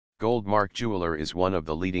Goldmark Jeweller is one of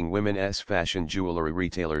the leading women's fashion jewellery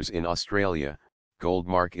retailers in Australia.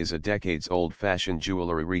 Goldmark is a decades-old fashion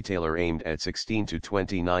jewellery retailer aimed at 16 to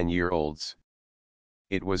 29-year-olds.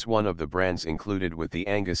 It was one of the brands included with the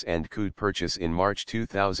Angus & Coote purchase in March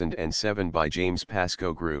 2007 by James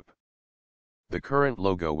Pascoe Group. The current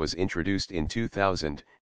logo was introduced in 2000,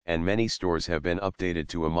 and many stores have been updated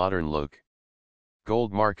to a modern look.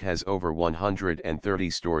 Goldmark has over 130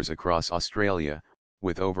 stores across Australia,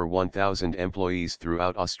 with over 1,000 employees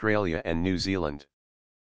throughout Australia and New Zealand.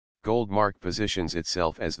 Goldmark positions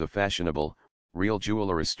itself as the fashionable, real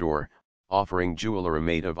jewellery store, offering jewellery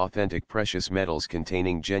made of authentic precious metals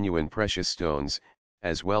containing genuine precious stones,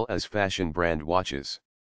 as well as fashion brand watches.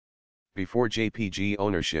 Before JPG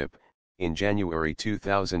ownership, in January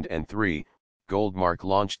 2003, Goldmark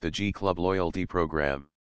launched the G Club loyalty program.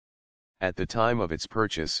 At the time of its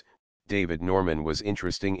purchase, David Norman was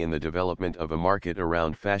interested in the development of a market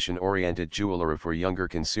around fashion-oriented jewellery for younger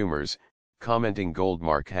consumers, commenting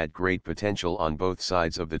Goldmark had great potential on both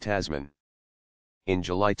sides of the Tasman. In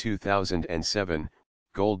July 2007,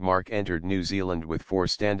 Goldmark entered New Zealand with 4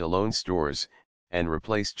 standalone stores, and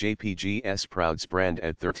replaced JPG's Prouds brand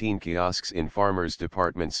at 13 kiosks in Farmers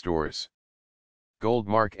department stores.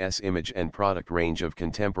 Goldmark's image and product range of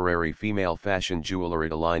contemporary female fashion jewellery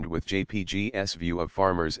aligned with JPG's view of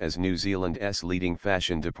Farmers as New Zealand's leading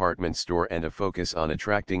fashion department store and a focus on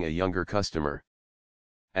attracting a younger customer.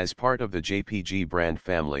 As part of the JPG brand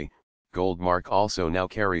family, Goldmark also now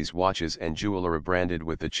carries watches and jewellery branded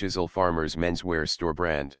with the Chisel Farmers menswear store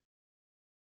brand.